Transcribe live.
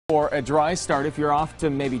For a dry start, if you're off to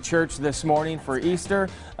maybe church this morning for Easter,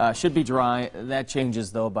 should be dry. That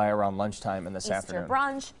changes, though, by around lunchtime and this afternoon. Easter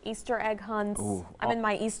brunch, Easter egg hunts. Ooh. I'm in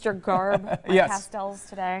my Easter garb, my Yes. pastels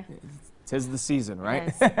today. 'Tis the season,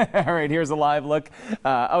 right? Yes. All right, here's a live look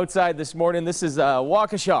outside this morning. This is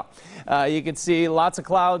Waukesha. You can see lots of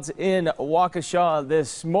clouds in Waukesha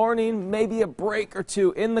this morning. Maybe a break or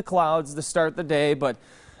two in the clouds to start the day, but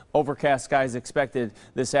overcast skies expected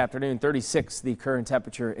this afternoon. 36 the current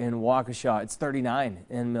temperature in Waukesha. It's 39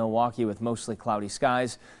 in Milwaukee with mostly cloudy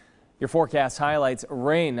skies. Your forecast highlights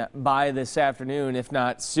rain by this afternoon, if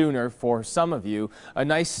not sooner for some of you. A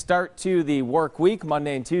nice start to the work week.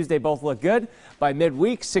 Monday and Tuesday both look good. By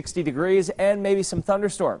midweek, 60 degrees and maybe some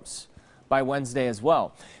thunderstorms by Wednesday as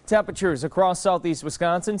well. Temperatures across southeast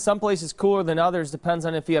Wisconsin, some places cooler than others, depends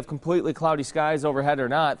on if you have completely cloudy skies overhead or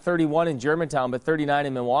not. 31 in Germantown, but 39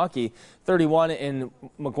 in Milwaukee, 31 in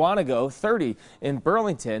Mukwonago, 30 in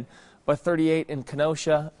Burlington, but 38 in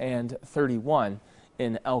Kenosha and 31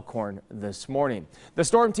 in Elkhorn this morning. The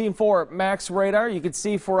StormTeam 4 Max radar you can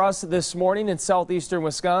see for us this morning in southeastern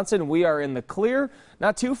Wisconsin. We are in the clear,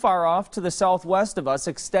 not too far off to the southwest of us,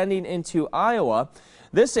 extending into Iowa.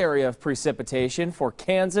 This area of precipitation for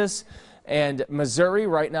Kansas and Missouri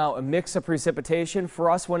right now, a mix of precipitation. For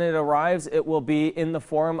us, when it arrives, it will be in the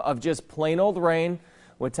form of just plain old rain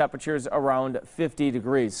with temperatures around 50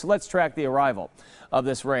 degrees. So let's track the arrival of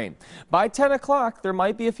this rain. By 10 o'clock, there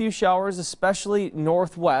might be a few showers, especially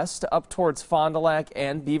northwest up towards Fond du Lac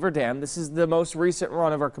and Beaver Dam. This is the most recent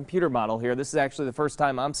run of our computer model here. This is actually the first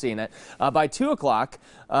time I'm seeing it. By 2 o'clock,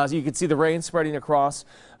 you can see the rain spreading across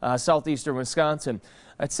southeastern Wisconsin.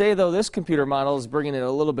 I'd say, though, this computer model is bringing it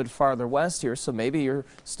a little bit farther west here, so maybe you're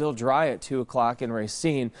still dry at 2 o'clock in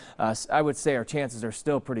Racine. I would say our chances are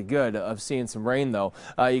still pretty good of seeing some rain, though.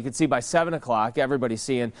 You can see by 7 o'clock, everybody's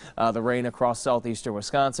seeing the rain across southeastern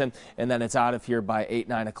Wisconsin, and then it's out of here by 8,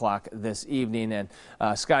 9 o'clock this evening, and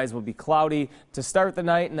skies will be cloudy to start the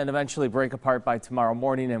night and then eventually break apart by tomorrow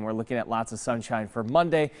morning, and we're looking at lots of sunshine for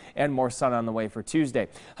Monday and more sun on the way for Tuesday.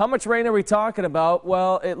 How much rain are we talking about?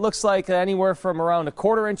 Well, it looks like anywhere from around a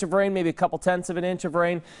quarter inch of rain, maybe a couple tenths of an inch of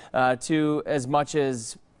rain, to as much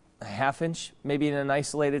as a half inch, maybe in an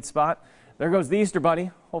isolated spot. There goes the Easter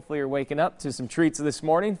Bunny. Hopefully you're waking up to some treats this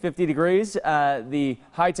morning. 50 degrees. The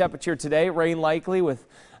high temperature today, rain likely with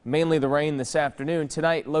mainly the rain this afternoon.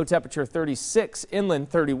 Tonight, low temperature 36, inland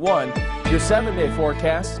 31. Your 7-day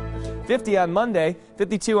forecast. 50 on Monday,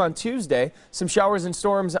 52 on Tuesday. Some showers and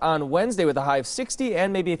storms on Wednesday with a high of 60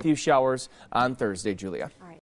 and maybe a few showers on Thursday, Julia.